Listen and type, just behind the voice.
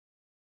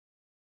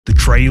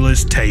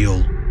Trailer's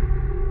Tale.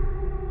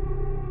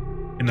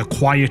 In the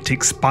quiet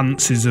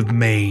expanses of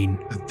Maine,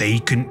 a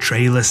vacant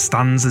trailer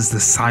stands as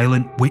the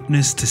silent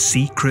witness to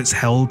secrets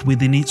held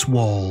within its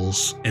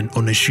walls. An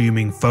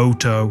unassuming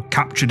photo,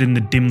 captured in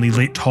the dimly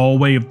lit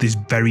hallway of this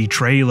very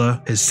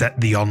trailer, has set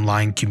the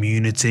online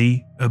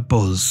community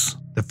abuzz.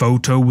 The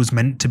photo was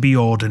meant to be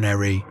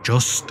ordinary,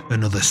 just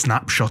another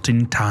snapshot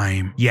in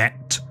time.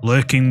 Yet,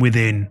 lurking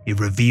within, it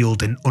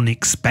revealed an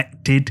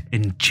unexpected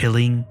and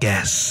chilling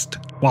guest.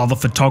 While the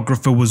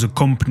photographer was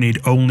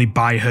accompanied only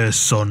by her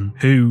son,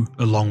 who,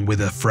 along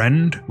with a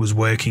friend, was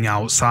working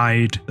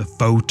outside, the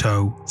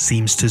photo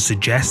seems to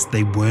suggest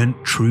they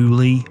weren't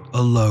truly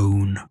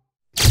alone.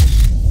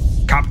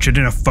 Captured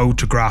in a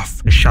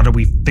photograph, a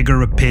shadowy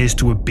figure appears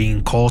to have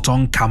been caught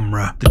on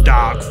camera. The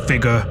dark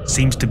figure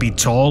seems to be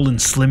tall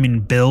and slim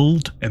in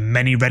build, and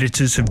many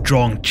Redditors have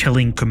drawn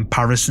chilling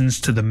comparisons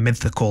to the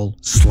mythical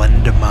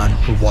Slender Man.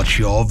 But what's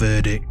your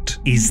verdict?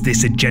 Is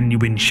this a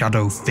genuine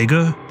shadow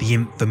figure, the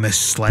infamous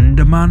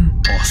Slender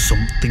Man, or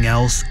something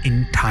else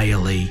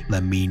entirely?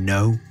 Let me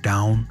know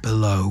down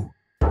below.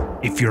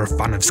 If you're a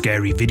fan of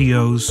scary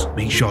videos,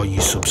 make sure you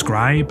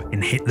subscribe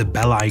and hit the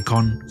bell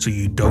icon so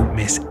you don't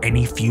miss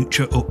any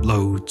future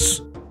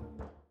uploads.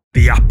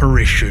 The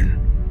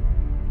Apparition.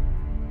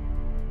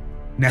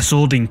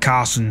 Nestled in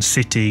Carson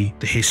City,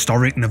 the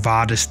historic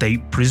Nevada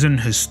State Prison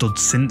has stood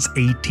since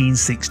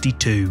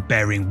 1862,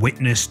 bearing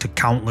witness to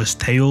countless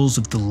tales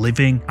of the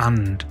living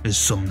and, as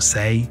some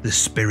say, the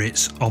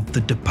spirits of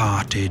the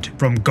departed.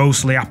 From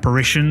ghostly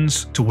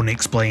apparitions to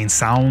unexplained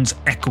sounds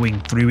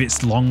echoing through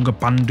its long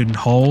abandoned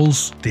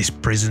halls, this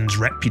prison's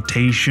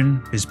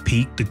reputation has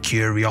piqued the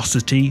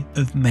curiosity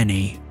of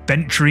many.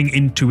 Venturing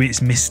into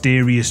its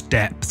mysterious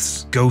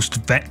depths, Ghost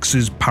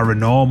Vex's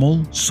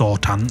Paranormal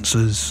sought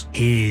answers.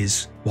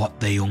 Here's what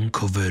they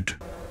uncovered.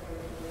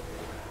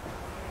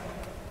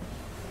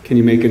 Can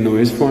you make a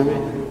noise for me?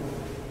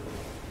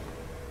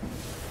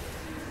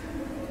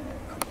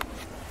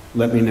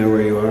 Let me know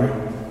where you are.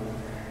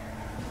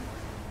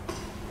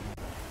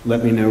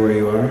 Let me know where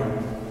you are.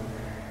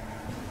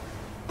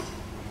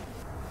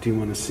 Do you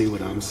want to see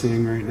what I'm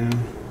seeing right now?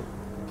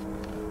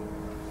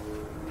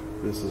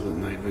 This is with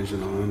night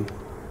vision on.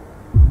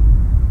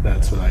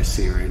 That's what I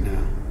see right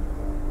now.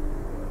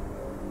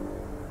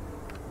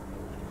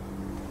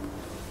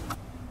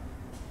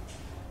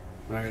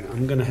 Alright,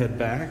 I'm gonna head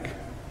back.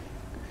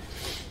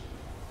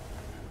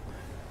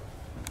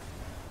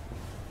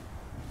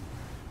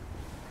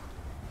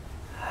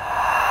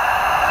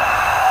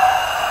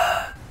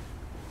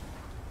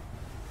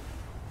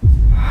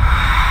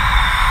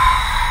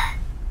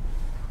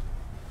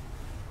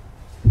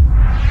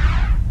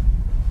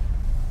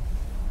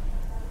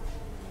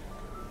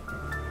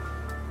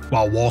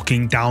 While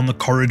walking down the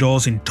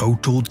corridors in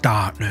total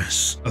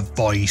darkness, a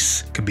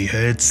voice can be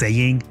heard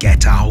saying,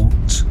 "Get out."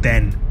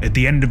 Then, at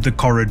the end of the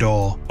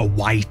corridor, a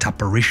white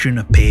apparition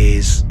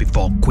appears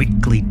before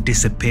quickly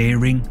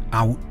disappearing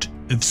out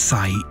of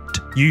sight.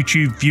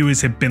 YouTube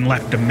viewers have been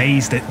left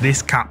amazed at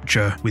this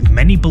capture, with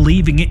many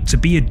believing it to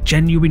be a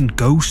genuine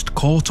ghost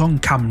caught on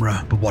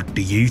camera. But what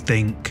do you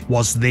think?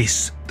 Was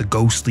this the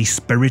ghostly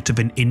spirit of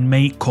an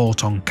inmate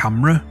caught on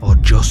camera, or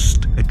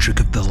just a trick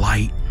of the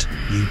light?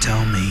 You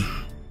tell me.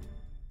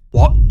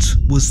 What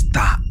was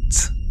that?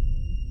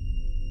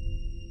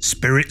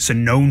 Spirits are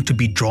known to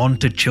be drawn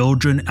to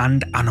children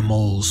and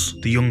animals.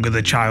 The younger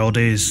the child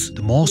is,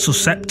 the more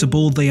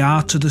susceptible they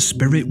are to the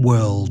spirit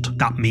world.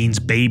 That means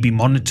baby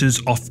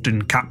monitors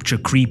often capture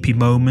creepy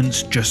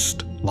moments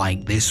just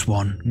like this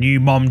one.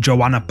 New mom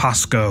Joanna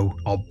Pasco,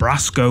 or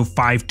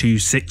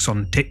Brasco526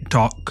 on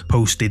TikTok,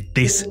 posted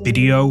this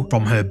video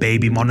from her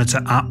baby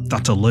monitor app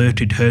that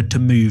alerted her to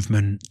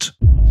movement.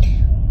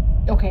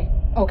 Okay.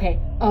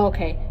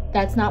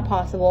 That's not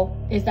possible.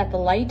 Is that the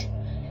light?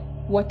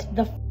 What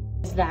the f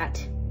is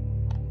that?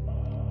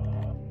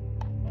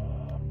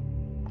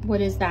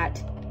 What is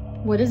that?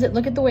 What is it?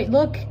 Look at the way,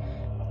 look!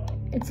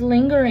 It's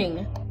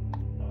lingering.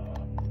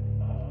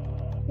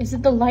 Is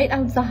it the light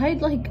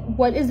outside? Like,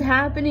 what is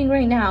happening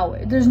right now?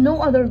 There's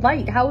no other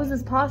light. How is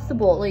this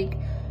possible? Like,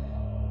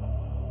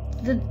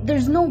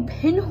 there's no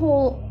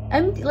pinhole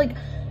empty. Like,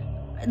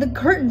 the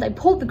curtains, I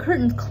pulled the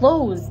curtains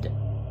closed.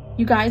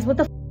 You guys, what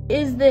the f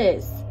is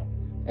this?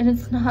 And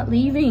it's not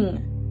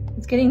leaving.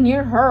 It's getting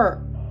near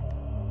her.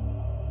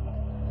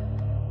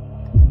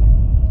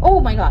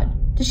 Oh my god.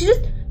 Did she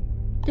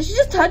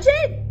just touch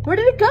it? Where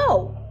did it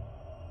go?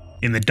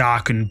 In the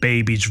darkened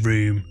baby's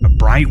room, a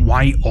bright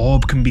white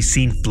orb can be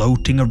seen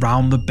floating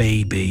around the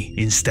baby.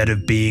 Instead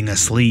of being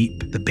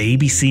asleep, the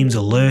baby seems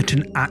alert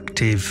and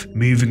active,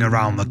 moving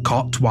around the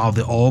cot while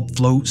the orb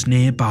floats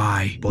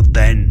nearby. But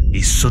then,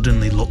 it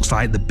suddenly looks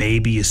like the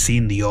baby has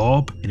seen the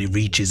orb and it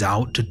reaches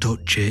out to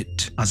touch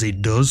it. As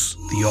it does,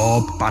 the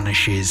orb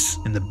vanishes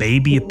and the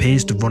baby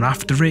appears to run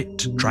after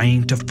it,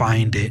 trying to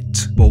find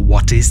it. But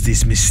what is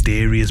this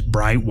mysterious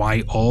bright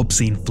white orb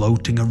seen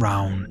floating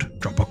around?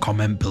 Drop a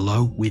comment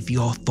below with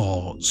your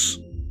thoughts.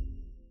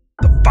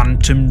 The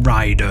Phantom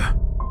Rider.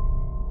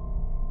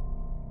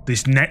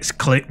 This next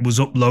clip was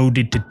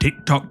uploaded to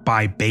TikTok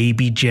by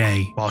Baby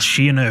J while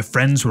she and her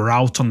friends were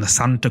out on the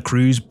Santa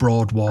Cruz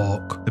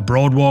Broadwalk. The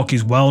Broadwalk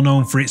is well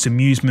known for its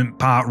amusement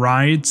park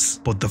rides,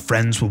 but the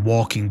friends were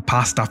walking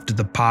past after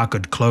the park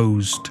had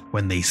closed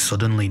when they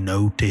suddenly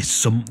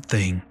noticed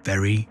something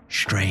very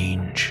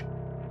strange.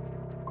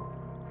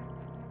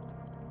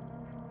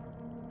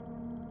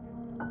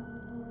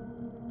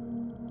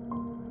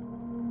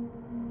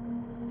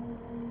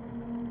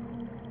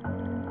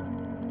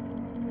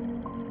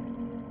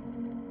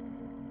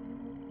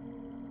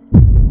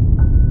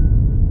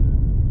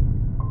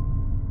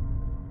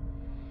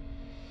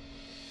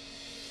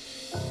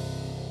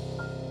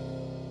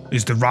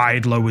 As the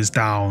ride lowers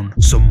down,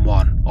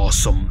 someone or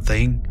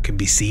something can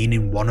be seen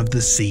in one of the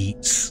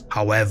seats.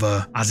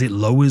 However, as it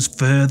lowers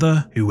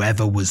further,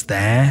 whoever was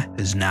there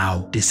has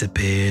now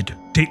disappeared.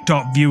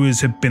 TikTok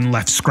viewers have been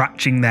left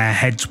scratching their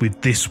heads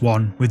with this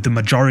one, with the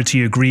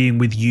majority agreeing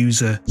with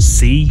user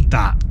C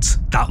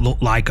that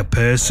looked like a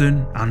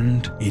person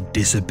and it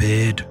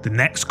disappeared. The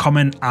next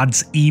comment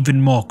adds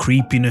even more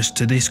creepiness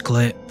to this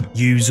clip.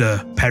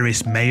 User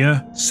Paris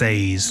Mayer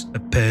says a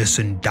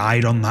person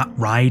died on that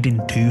ride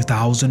in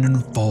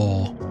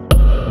 2004.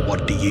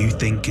 What do you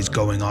think is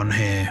going on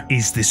here?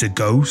 Is this a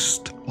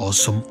ghost or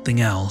something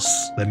else?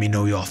 Let me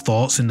know your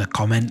thoughts in the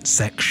comment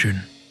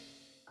section.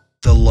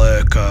 The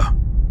Lurker.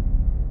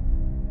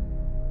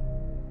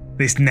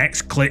 This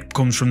next clip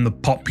comes from the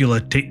popular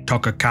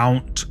TikTok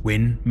account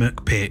Win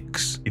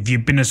McPix. If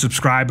you've been a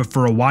subscriber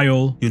for a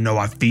while, you'll know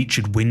I've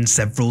featured Win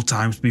several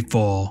times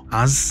before,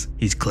 as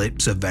his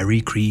clips are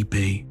very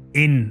creepy.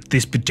 In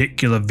this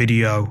particular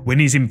video, Win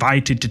is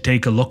invited to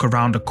take a look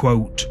around a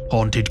quote,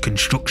 haunted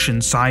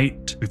construction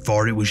site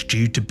before it was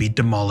due to be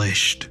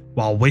demolished.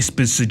 While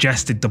whispers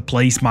suggested the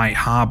place might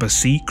harbour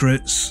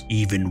secrets,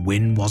 even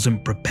Win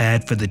wasn't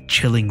prepared for the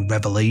chilling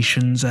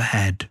revelations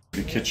ahead.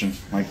 The kitchen,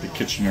 like the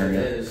kitchen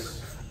area. It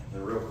is.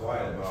 They're real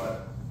quiet about it.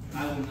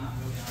 I will not go down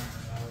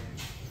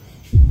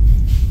there.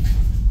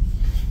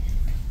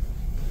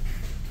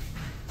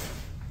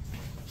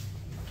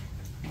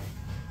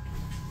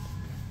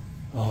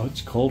 Oh,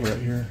 it's cold right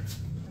here.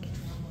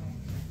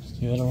 It's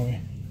the other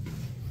way.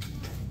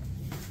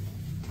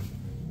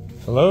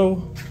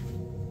 Hello?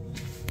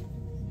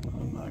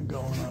 I'm not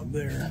going up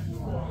there.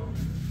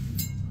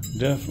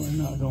 Definitely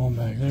not going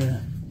back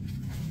there.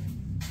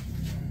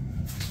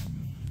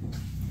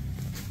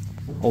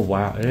 Oh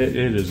wow, it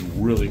is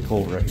really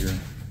cold right here.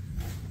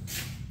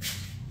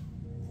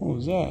 What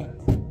was that?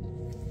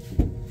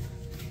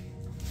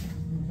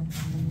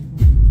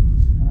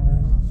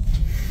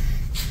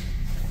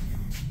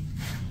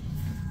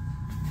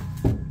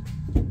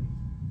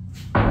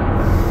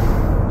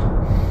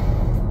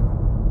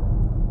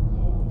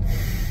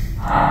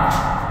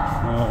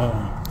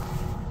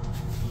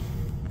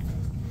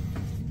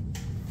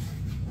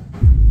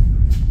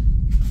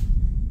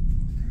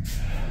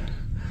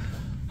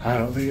 I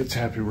don't think it's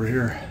happy we're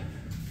here.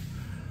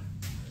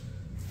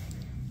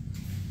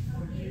 I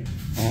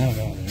want to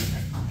go there.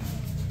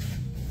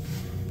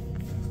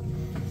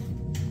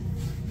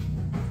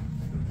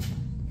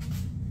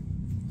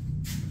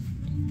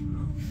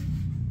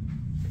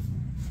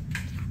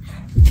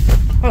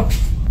 Oh,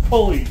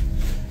 holy.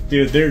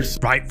 Dude, there's...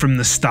 Right from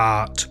the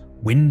start,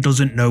 Win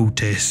doesn't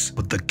notice,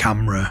 but the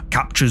camera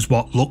captures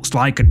what looks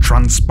like a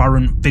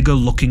transparent figure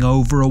looking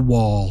over a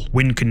wall.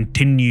 Win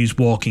continues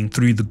walking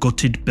through the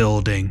gutted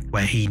building,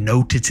 where he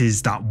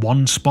notices that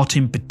one spot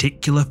in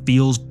particular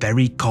feels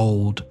very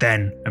cold.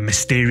 Then, a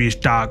mysterious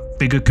dark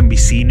figure can be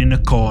seen in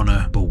a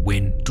corner, but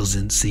Win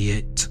doesn't see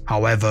it.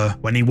 However,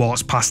 when he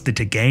walks past it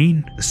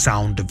again, the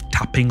sound of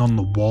tapping on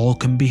the wall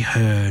can be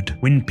heard.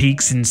 Win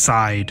peeks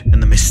inside,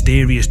 and the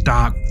mysterious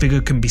dark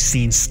figure can be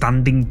seen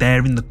standing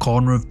there in the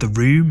corner of the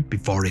room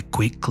before it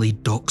quickly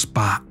ducks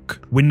back.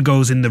 Win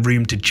goes in the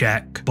room to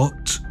check,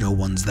 but no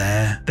one's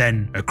there.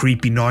 Then a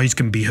creepy noise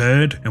can be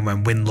heard, and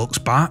when Win looks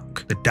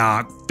back, the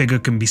dark figure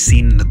can be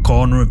seen in the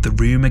corner of the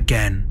room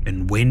again,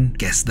 and Win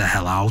gets the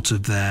hell out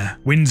of there.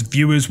 Win's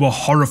viewers were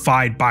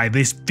horrified by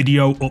this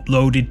video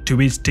uploaded to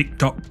his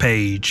TikTok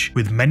page,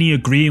 with many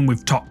agreeing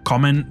with top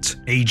comment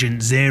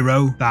Agent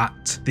Zero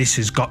that this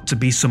has got to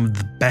be some of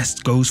the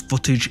best ghost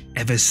footage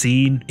ever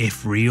seen,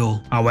 if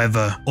real.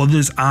 However,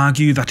 others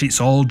argue that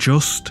it's all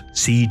just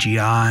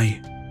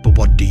CGI. But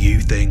what do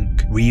you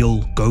think?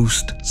 Real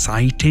ghost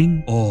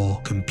sighting or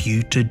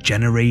computer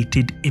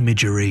generated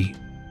imagery?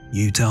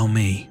 You tell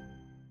me.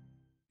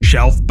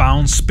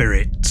 Shelf-bound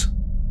spirit.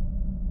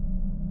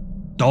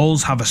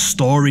 Dolls have a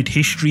storied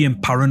history in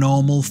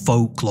paranormal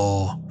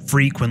folklore,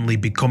 frequently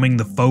becoming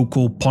the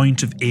focal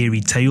point of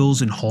eerie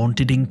tales and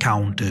haunted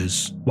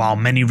encounters. While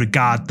many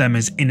regard them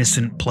as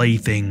innocent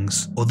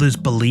playthings, others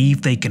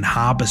believe they can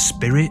harbour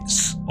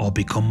spirits or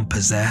become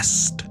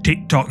possessed.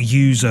 TikTok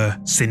user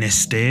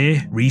Sinister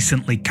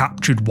recently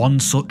captured one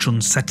such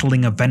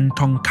unsettling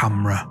event on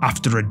camera.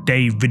 After a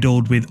day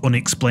riddled with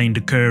unexplained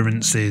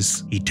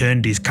occurrences, he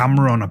turned his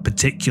camera on a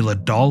particular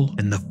doll,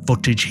 and the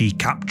footage he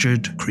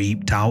captured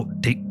creeped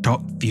out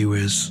TikTok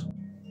viewers.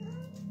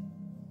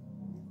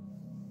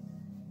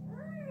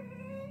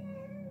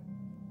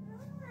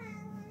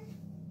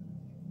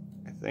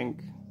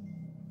 think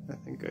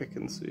I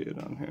can see it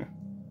on here.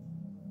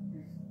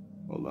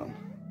 Hold on.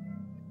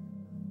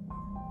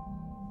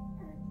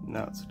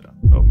 Now it's done.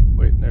 Oh,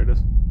 wait, there it is.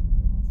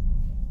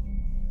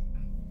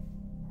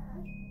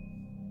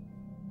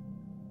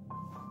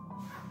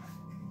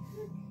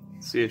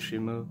 See if she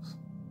moves.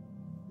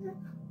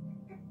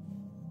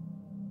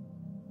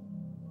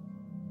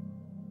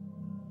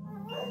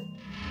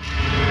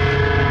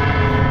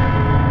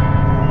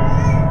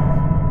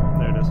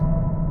 There it is.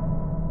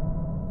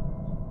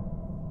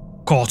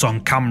 Caught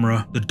on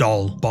camera, the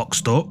doll,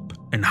 boxed up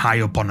and high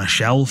up on a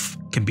shelf,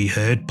 can be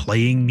heard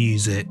playing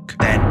music.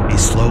 Then it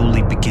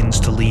slowly begins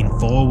to lean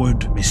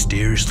forward,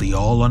 mysteriously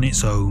all on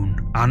its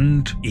own,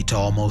 and it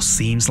almost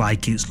seems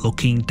like it's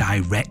looking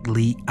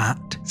directly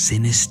at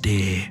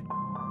Sinister.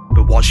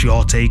 But what's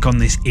your take on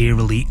this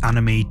eerily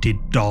animated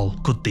doll?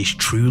 Could this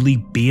truly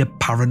be a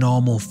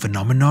paranormal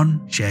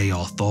phenomenon? Share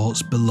your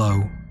thoughts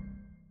below.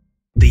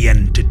 The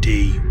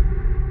Entity.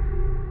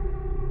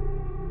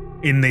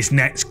 In this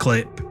next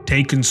clip,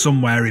 taken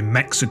somewhere in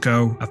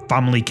Mexico, a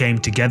family came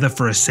together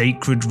for a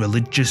sacred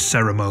religious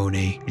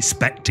ceremony,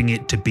 expecting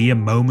it to be a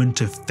moment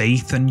of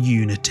faith and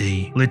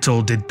unity.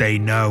 Little did they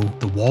know,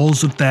 the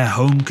walls of their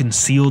home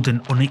concealed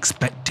an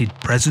unexpected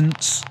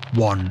presence,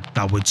 one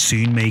that would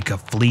soon make a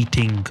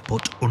fleeting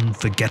but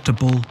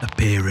unforgettable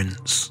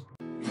appearance.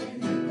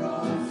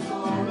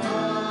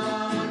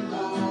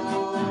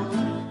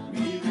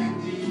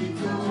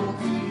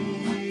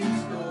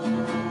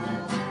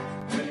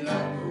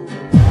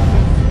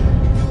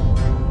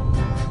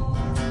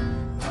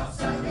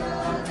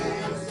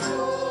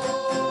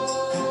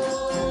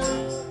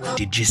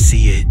 Did you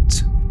see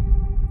it?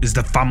 As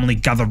the family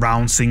gather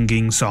round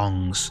singing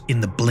songs,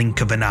 in the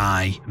blink of an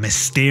eye, a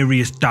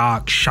mysterious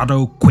dark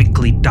shadow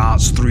quickly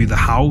darts through the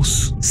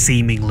house,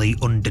 seemingly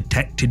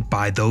undetected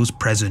by those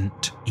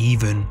present,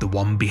 even the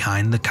one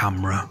behind the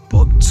camera.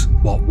 But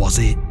what was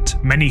it?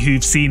 Many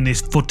who've seen this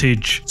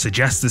footage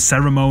suggest the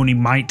ceremony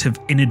might have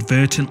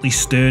inadvertently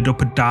stirred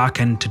up a dark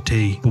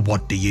entity. But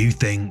what do you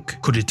think?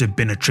 Could it have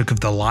been a trick of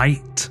the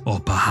light? Or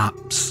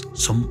perhaps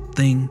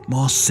something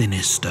more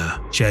sinister?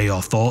 Share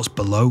your thoughts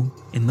below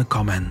in the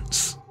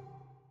comments.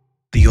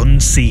 The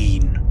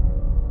Unseen.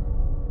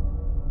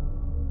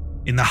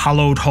 In the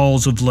hallowed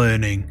halls of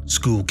learning,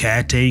 school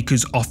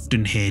caretakers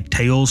often hear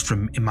tales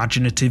from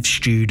imaginative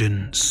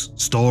students,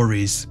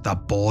 stories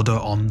that border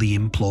on the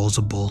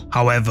implausible.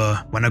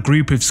 However, when a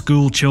group of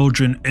school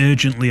children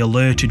urgently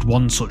alerted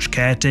one such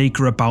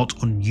caretaker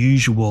about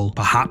unusual,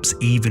 perhaps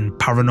even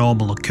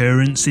paranormal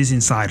occurrences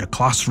inside a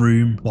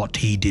classroom, what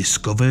he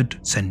discovered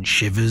sent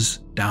shivers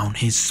down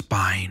his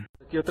spine.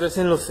 Aquí otra vez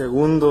en los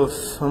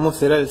segundos,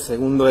 vamos a ir al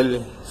segundo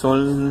L,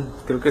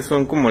 creo que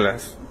son como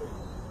las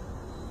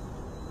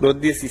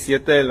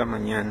 2:17 de la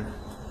mañana.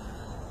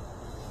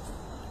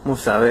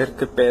 Vamos a ver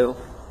qué pedo.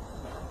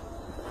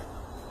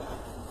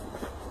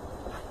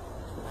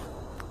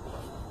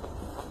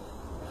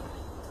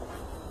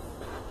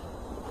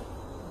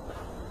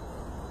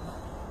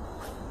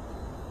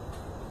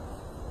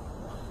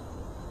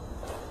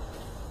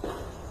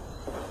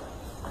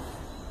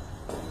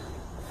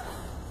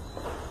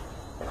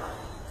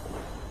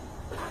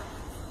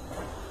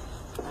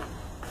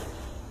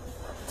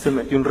 Se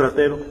metió un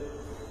ratero.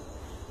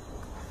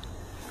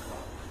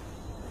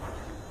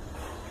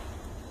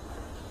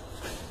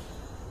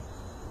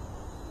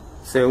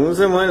 Según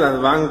se mueven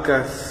las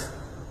bancas.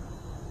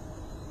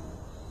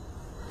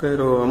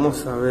 Pero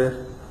vamos a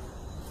ver.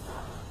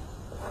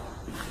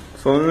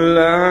 Son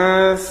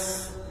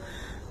las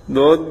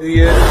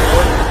 2:10.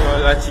 Oh,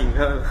 la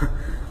chingada.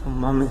 No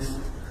mames.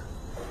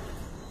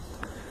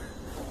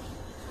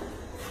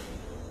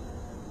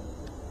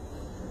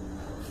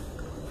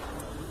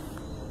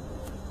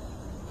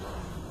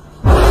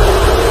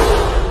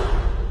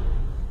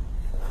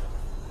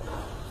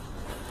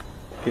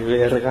 Qué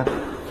verga.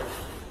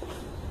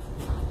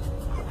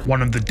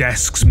 One of the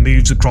desks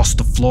moves across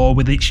the floor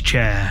with its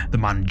chair. The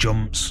man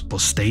jumps, but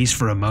stays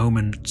for a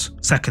moment.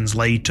 Seconds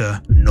later,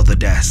 another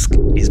desk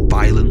is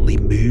violently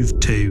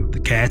moved too. The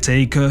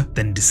caretaker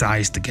then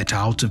decides to get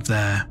out of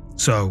there.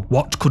 So,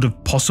 what could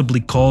have possibly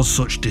caused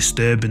such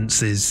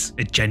disturbances?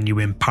 A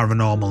genuine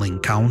paranormal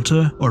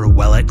encounter or a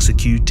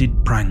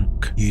well-executed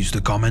prank? Use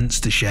the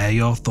comments to share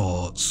your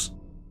thoughts.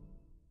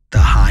 The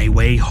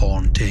Highway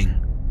Haunting.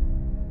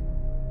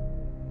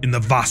 In the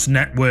vast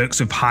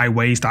networks of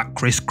highways that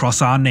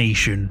crisscross our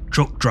nation,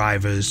 truck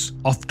drivers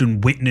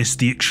often witness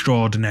the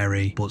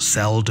extraordinary, but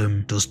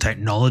seldom does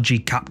technology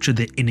capture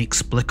the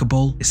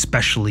inexplicable,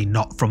 especially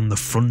not from the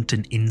front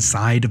and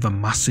inside of a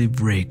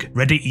massive rig.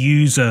 Reddit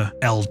user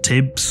L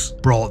Tibbs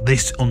brought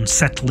this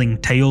unsettling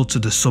tale to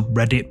the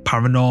subreddit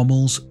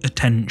Paranormal's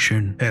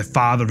attention. Her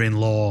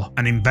father-in-law,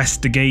 an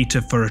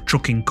investigator for a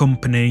trucking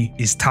company,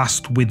 is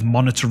tasked with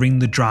monitoring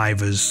the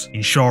drivers,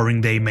 ensuring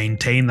they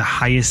maintain the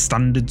highest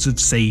standards of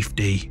safety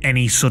safety.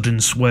 Any sudden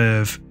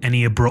swerve,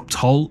 any abrupt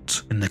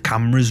halt, and the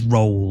cameras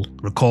roll,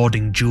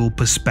 recording dual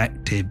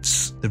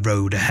perspectives, the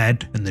road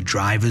ahead and the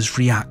driver's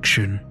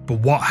reaction. But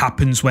what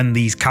happens when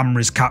these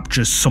cameras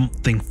capture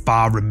something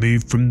far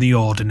removed from the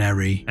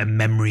ordinary, a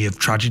memory of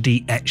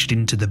tragedy etched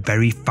into the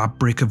very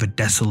fabric of a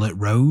desolate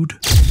road?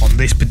 On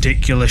this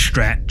particular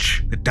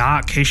stretch, the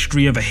dark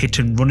history of a hit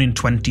and run in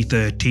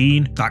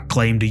 2013 that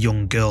claimed a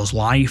young girl's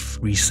life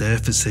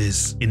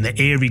resurfaces. In the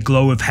eerie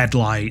glow of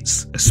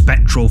headlights, a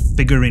spectral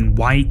figure in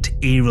white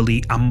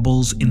eerily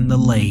ambles in the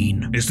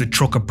lane. As the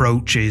truck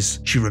approaches,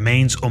 she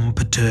remains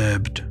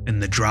unperturbed,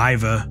 and the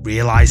driver,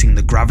 realizing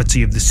the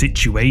gravity of the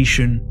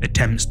situation,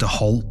 attempts to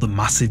halt the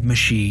massive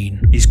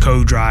machine. His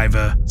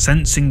co-driver,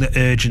 sensing the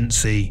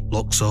urgency,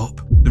 looks up.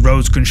 The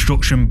road's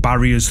construction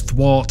barriers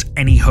thwart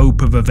any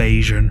hope of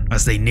evasion.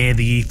 As they near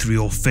the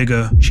ethereal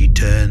figure, she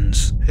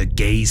turns, her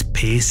gaze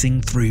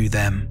piercing through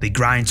them. They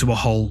grind to a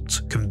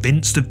halt,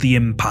 convinced of the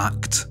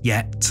impact.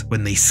 Yet,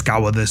 when they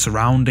scour their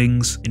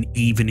surroundings and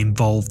even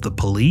involve the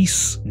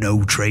police,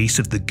 no trace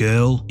of the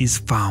girl is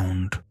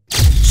found.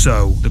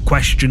 So, the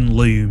question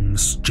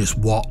looms, just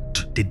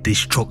what did this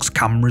truck's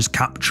cameras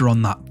capture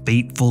on that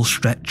fateful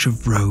stretch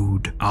of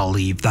road? I'll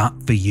leave that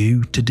for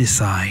you to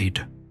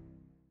decide.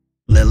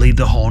 Lily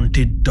the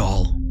Haunted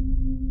Doll.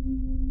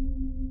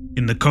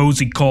 In the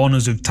cozy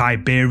corners of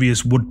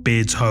Tiberius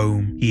Woodbeard's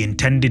home, he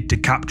intended to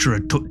capture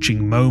a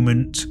touching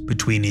moment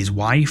between his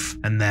wife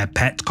and their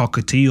pet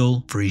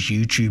cockatiel for his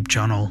YouTube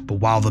channel. But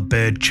while the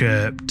bird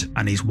chirped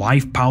and his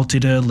wife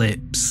pouted her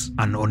lips,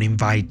 an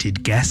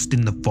uninvited guest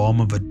in the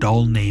form of a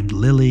doll named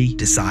Lily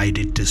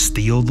decided to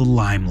steal the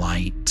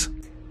limelight.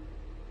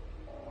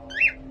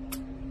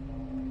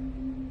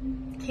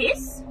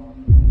 Kiss?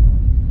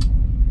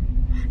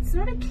 It's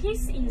not a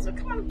kiss, Isa.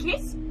 Come on,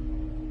 kiss.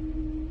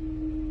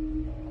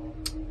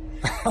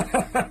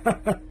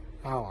 Oh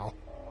well.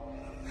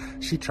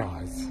 She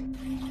tries.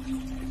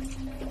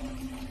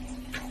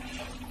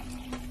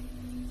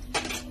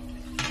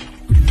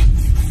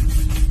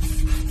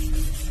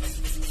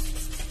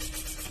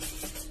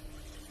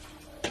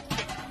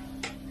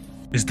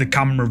 As the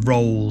camera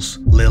rolls,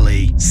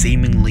 Lily,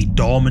 seemingly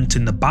dormant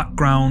in the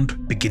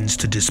background, begins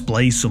to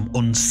display some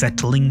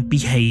unsettling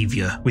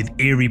behaviour. With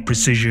eerie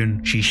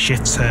precision, she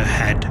shifts her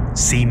head,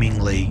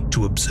 seemingly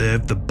to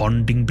observe the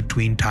bonding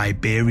between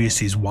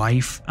Tiberius's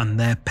wife and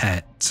their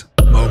pet.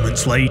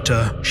 Moments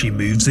later, she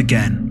moves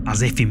again,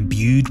 as if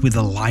imbued with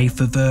a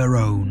life of her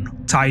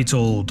own.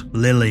 Titled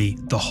Lily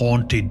the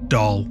Haunted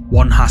Doll,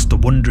 one has to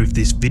wonder if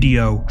this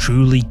video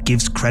truly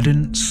gives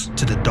credence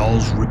to the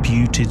doll's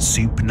reputed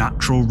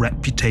supernatural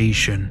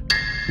reputation.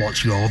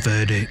 What's your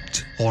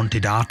verdict?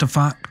 Haunted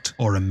artifact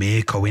or a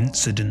mere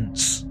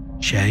coincidence?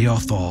 Share your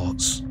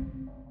thoughts.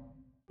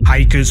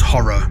 Hiker's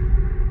Horror.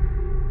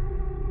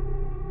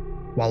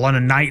 While on a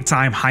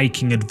nighttime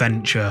hiking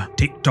adventure,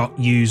 TikTok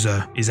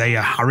user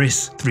Isaiah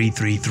Harris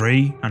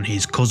 333 and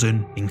his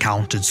cousin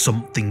encountered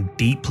something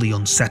deeply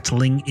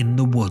unsettling in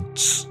the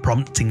woods,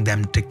 prompting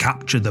them to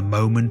capture the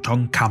moment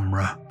on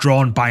camera.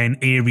 Drawn by an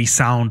eerie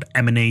sound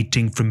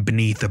emanating from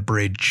beneath a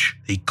bridge,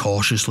 they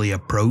cautiously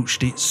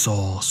approached its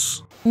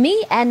source.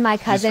 Me and my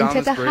cousin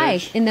took a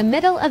hike in the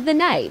middle of the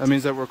night. That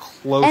means that we're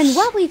close. And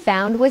what we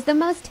found was the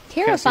most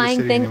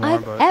terrifying thing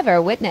I've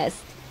ever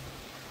witnessed.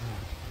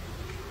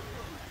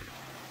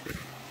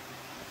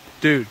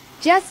 Dude.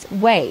 Just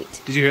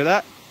wait. Did you hear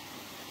that?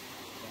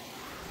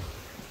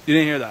 You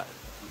didn't hear that.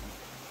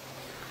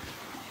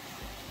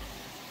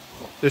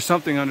 There's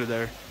something under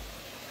there.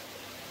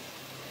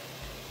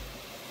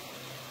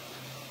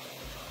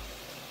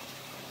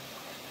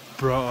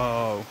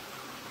 Bro.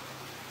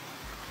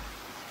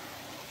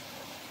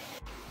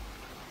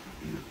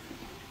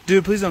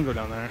 Dude, please don't go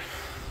down there.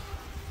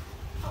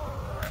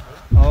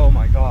 Oh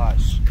my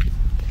gosh.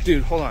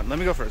 Dude, hold on. Let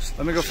me go first.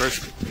 Let me go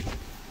first.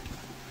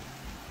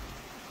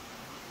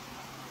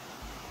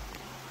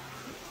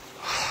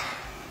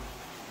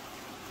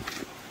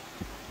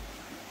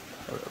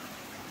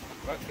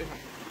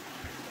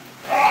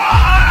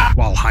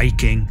 While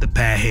hiking, the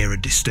pair hear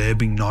a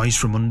disturbing noise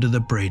from under the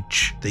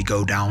bridge. They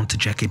go down to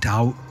check it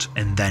out,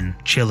 and then,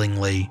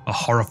 chillingly, a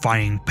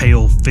horrifying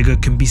pale figure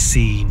can be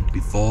seen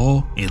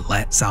before it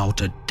lets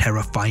out a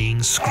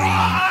terrifying scream.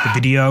 The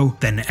video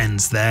then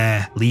ends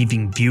there,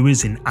 leaving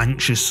viewers in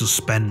anxious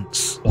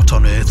suspense. What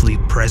unearthly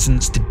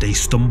presence did they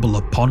stumble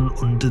upon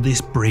under this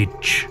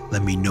bridge?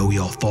 Let me know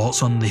your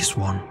thoughts on this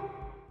one.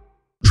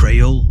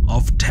 Trail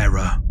of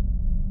Terror.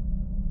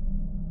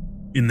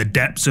 In the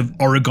depths of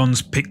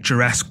Oregon's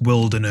picturesque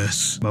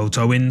wilderness,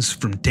 Motoins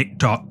from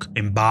TikTok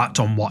embarked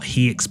on what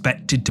he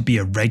expected to be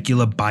a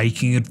regular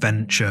biking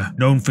adventure.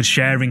 Known for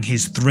sharing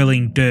his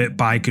thrilling dirt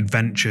bike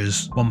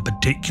adventures, one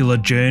particular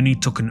journey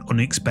took an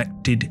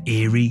unexpected,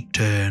 eerie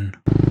turn.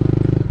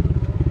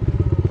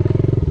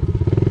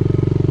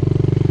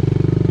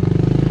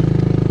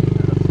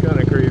 That's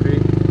kind of creepy.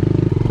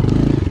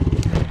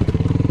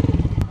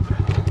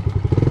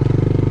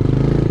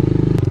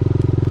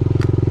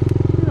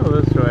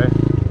 This way.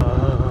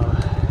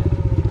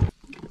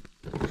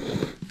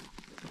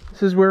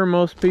 This is where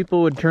most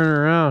people would turn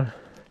around.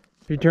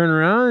 If you turn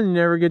around, you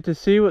never get to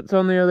see what's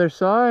on the other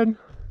side.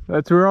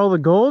 That's where all the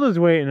gold is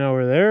waiting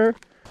over there.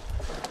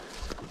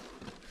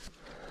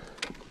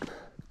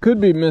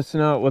 Could be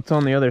missing out what's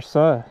on the other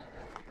side.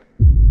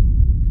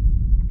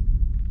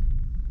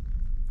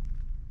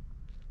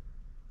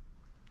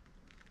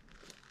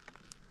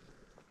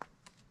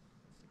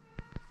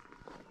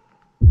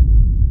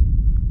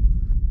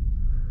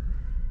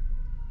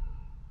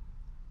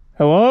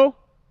 Hello?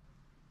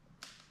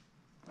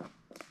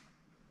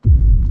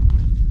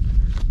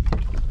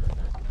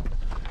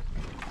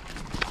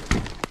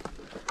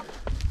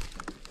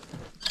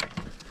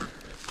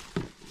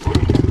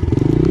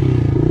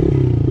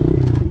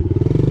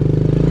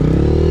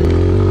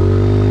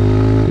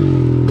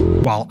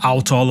 While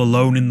out all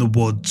alone in the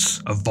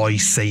woods, a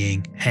voice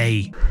saying,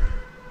 "Hey,"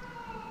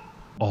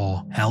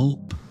 or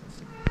 "Help,"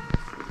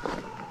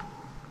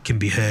 can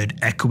be heard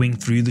echoing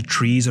through the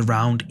trees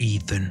around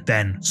Ethan.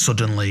 Then,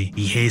 suddenly,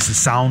 he hears the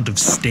sound of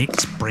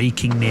sticks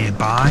breaking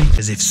nearby,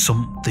 as if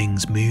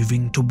something's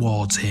moving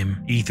towards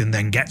him. Ethan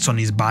then gets on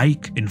his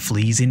bike and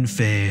flees in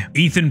fear.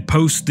 Ethan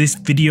posts this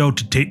video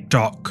to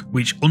TikTok,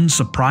 which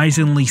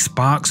unsurprisingly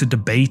sparks a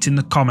debate in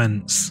the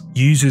comments.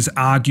 Users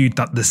argued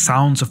that the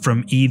sounds are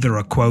from either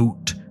a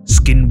quote,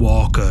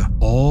 skinwalker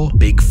or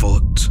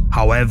Bigfoot.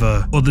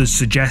 However, others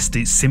suggest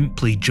it's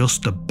simply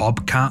just a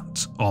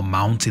bobcat or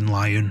mountain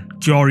lion.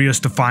 Curious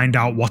to find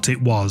out what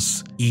it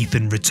was,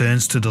 Ethan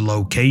returns to the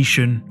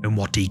location and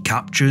what he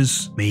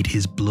captures made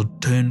his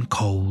blood turn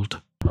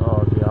cold.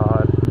 Oh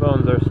god,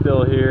 bones are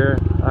still here.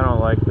 I don't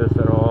like this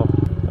at all.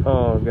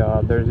 Oh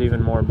god, there's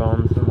even more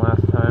bones than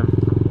last time.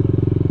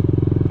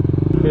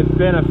 It's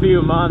been a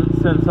few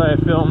months since I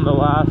filmed the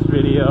last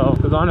video,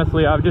 because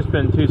honestly I've just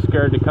been too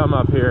scared to come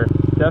up here.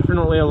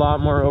 Definitely a lot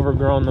more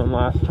overgrown than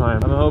last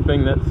time. I'm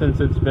hoping that since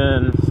it's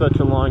been such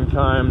a long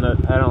time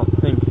that I don't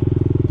think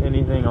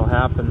anything will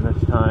happen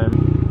this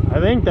time. I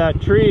think that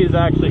tree is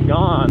actually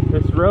gone.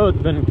 This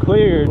road's been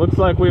cleared. Looks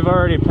like we've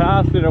already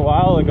passed it a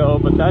while ago,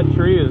 but that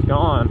tree is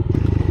gone.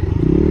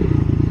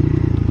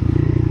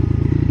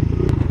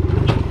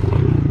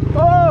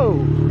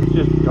 Oh! It's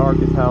just dark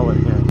as hell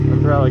in here.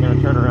 I'm probably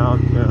gonna turn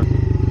around soon.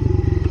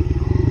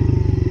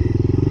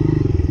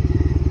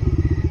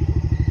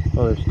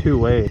 Oh, there's two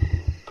ways.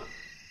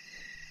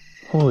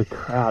 Holy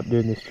crap,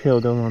 dude, this trail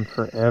goes on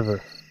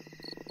forever.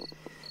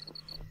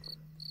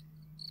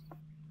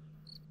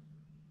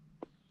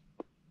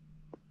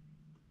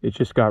 It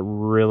just got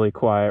really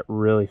quiet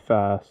really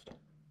fast.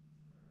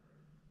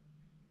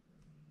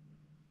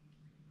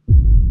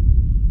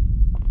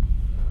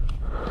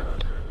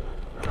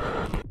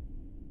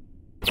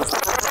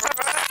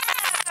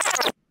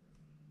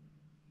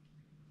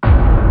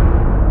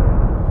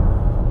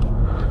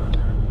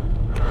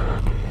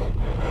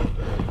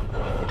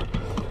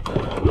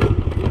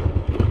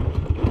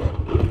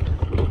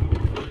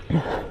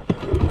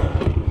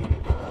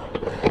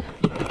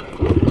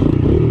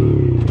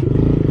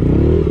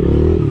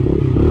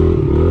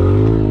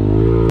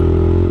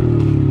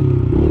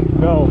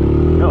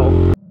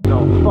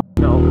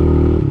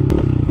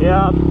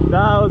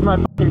 That was my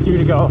fucking cue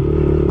to go.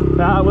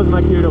 That was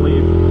my cue to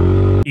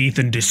leave.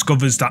 Ethan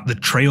discovers that the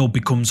trail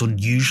becomes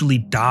unusually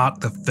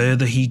dark the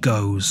further he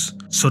goes.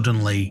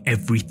 Suddenly,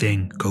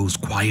 everything goes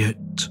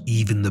quiet.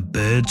 Even the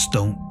birds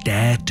don't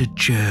dare to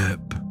chirp.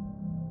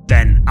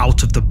 Then,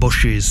 out of the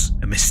bushes,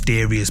 a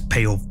mysterious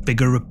pale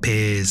figure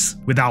appears.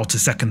 Without a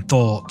second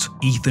thought,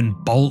 Ethan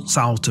bolts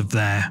out of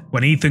there.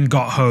 When Ethan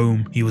got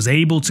home, he was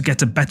able to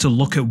get a better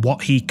look at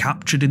what he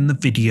captured in the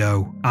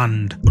video,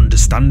 and,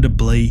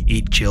 understandably,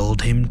 it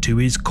chilled him to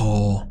his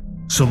core.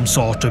 Some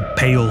sort of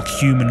pale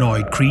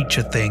humanoid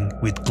creature thing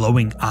with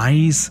glowing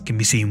eyes can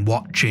be seen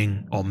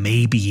watching, or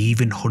maybe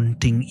even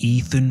hunting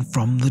Ethan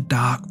from the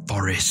dark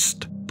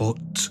forest.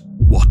 But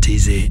what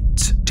is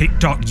it?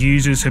 TikTok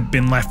users have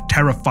been left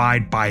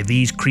terrified by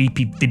these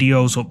creepy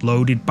videos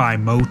uploaded by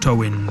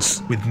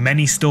Motoins, with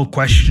many still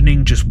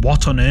questioning just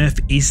what on earth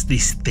is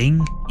this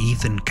thing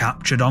Ethan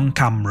captured on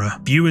camera.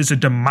 Viewers are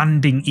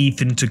demanding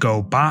Ethan to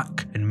go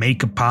back and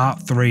make a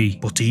part 3,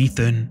 but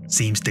Ethan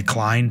seems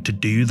declined to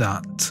do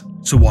that.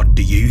 So what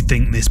do you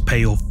think this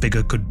pale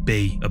figure could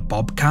be? A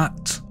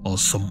bobcat or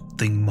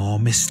something more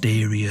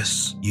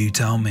mysterious? You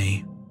tell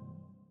me.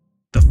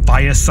 The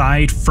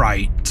Fireside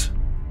Fright.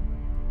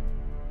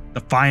 The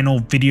final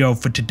video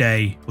for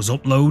today was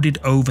uploaded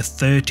over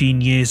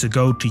 13 years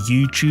ago to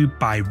YouTube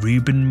by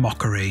Ruben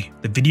Mockery.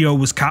 The video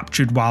was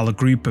captured while a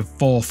group of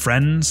 4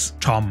 friends,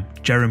 Tom,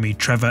 Jeremy,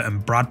 Trevor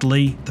and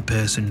Bradley, the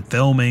person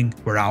filming,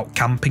 were out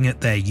camping at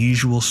their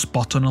usual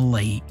spot on a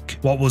lake.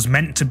 What was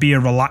meant to be a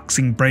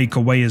relaxing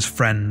breakaway as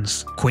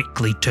friends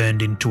quickly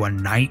turned into a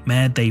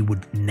nightmare they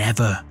would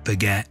never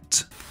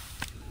forget.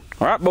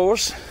 Alright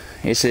boys,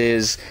 this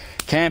is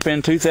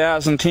camping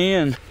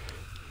 2010.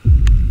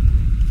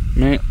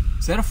 Man.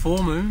 Is that a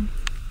full moon?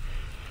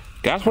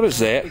 Guys, what is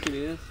that? I think it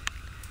is.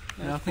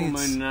 Yeah, I think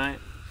it's... Moon night.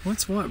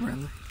 What's what,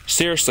 Bradley?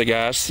 Seriously,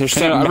 guys, there's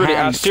something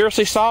behind. I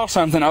seriously saw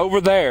something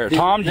over there.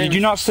 Tom, did you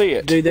not see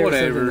it? Dude, there was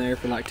something there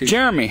for like 2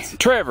 Jeremy,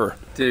 Trevor.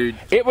 Dude.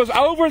 It was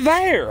over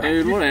there.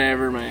 Dude,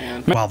 whatever,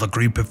 man. While the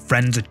group of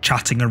friends are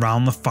chatting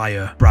around the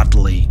fire,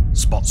 Bradley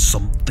spots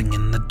something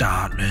in the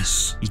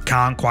darkness. He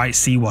can't quite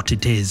see what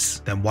it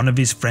is. Then one of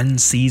his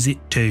friends sees it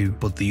too,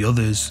 but the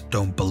others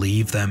don't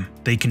believe them.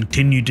 They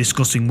continue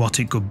discussing what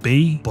it could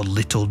be, but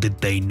little did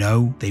they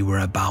know they were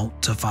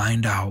about to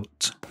find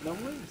out.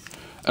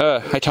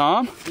 Hey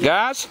Tom,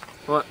 guys.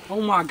 What?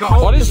 Oh my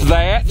God! What is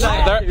that?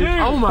 Dude,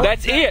 oh my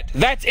that's it.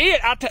 That's it.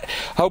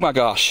 Oh my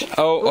gosh.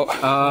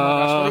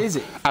 What is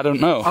it? I don't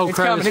know. Oh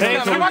crap! It's coming.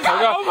 Oh my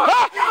God!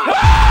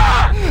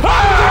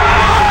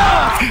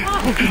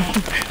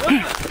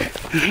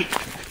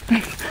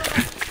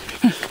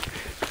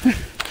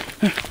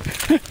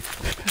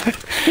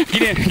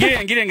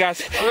 Get in,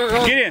 guys.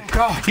 Get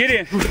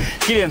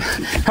in.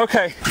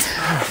 Okay.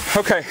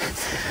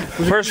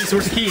 Where's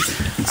the keys?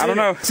 I don't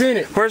know. Seen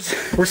it. Where's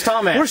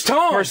Tom at? Where's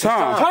Tom?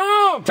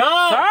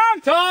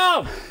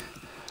 Tom!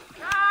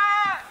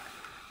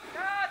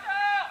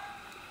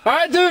 All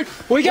right, dude.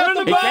 We got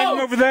the boat. He came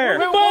over there.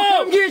 We'll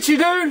come get you,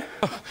 dude.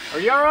 Are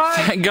you all right?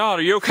 Thank God.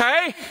 Are you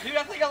okay? Dude,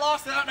 I think I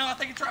lost it. I don't know. I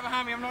think it's right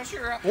behind me. I'm not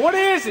sure. What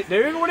is it,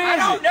 dude? What is it? I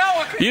don't know.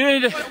 I couldn't You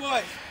need what it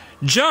was.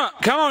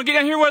 Jump. Come on, get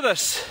down here with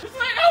us. It's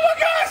like, oh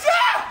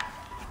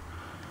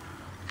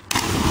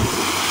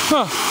my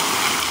gosh!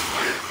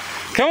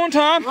 Come on,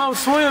 Tom. Oh,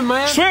 swim,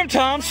 man. Swim,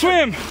 Tom,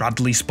 swim.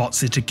 Bradley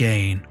spots it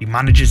again. He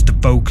manages to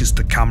focus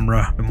the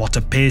camera, and what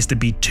appears to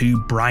be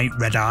 2 bright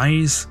red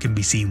eyes can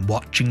be seen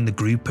watching the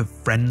group of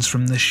friends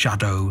from the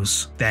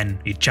shadows. Then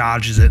it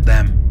charges at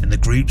them, and the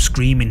group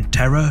scream in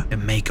terror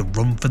and make a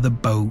run for the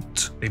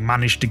boat. They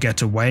manage to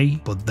get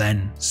away, but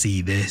then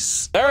see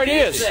this. There it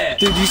is.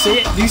 Dude, you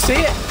see it? Do you see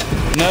it?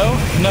 No,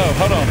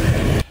 hold on.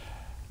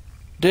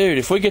 Dude,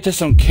 if we get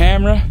this on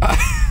camera...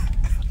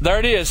 There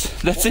it is.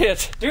 That's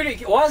it.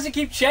 Dude, why does it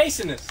keep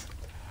chasing us?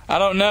 I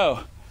don't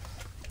know.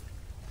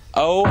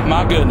 Oh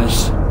my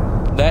goodness.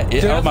 That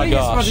is. Dude, oh my I think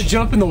it's gosh. about to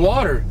jump in the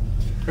water.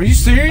 Are you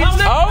serious?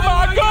 Oh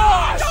my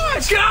gosh!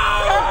 Go!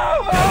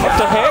 What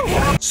the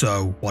heck?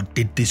 So, what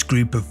did this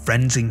group of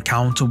friends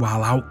encounter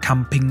while out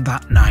camping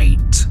that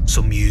night?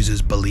 Some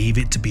users believe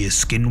it to be a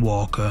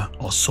skinwalker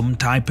or some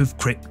type of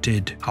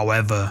cryptid.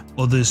 However,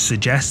 others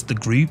suggest the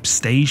group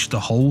staged the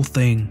whole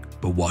thing.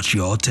 But what's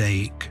your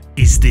take?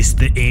 Is this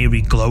the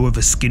eerie glow of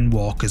a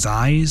skinwalker's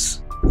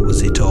eyes? Or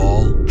was it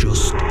all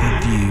just for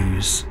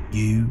views?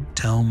 You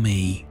tell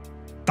me.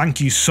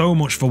 Thank you so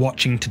much for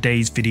watching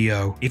today's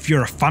video. If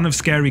you're a fan of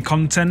scary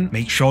content,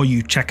 make sure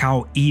you check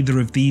out either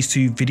of these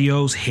 2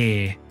 videos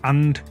here.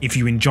 And if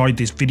you enjoyed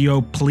this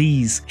video,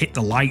 please hit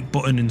the like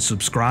button and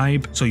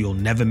subscribe so you'll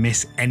never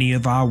miss any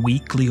of our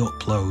weekly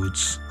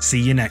uploads.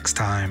 See you next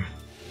time.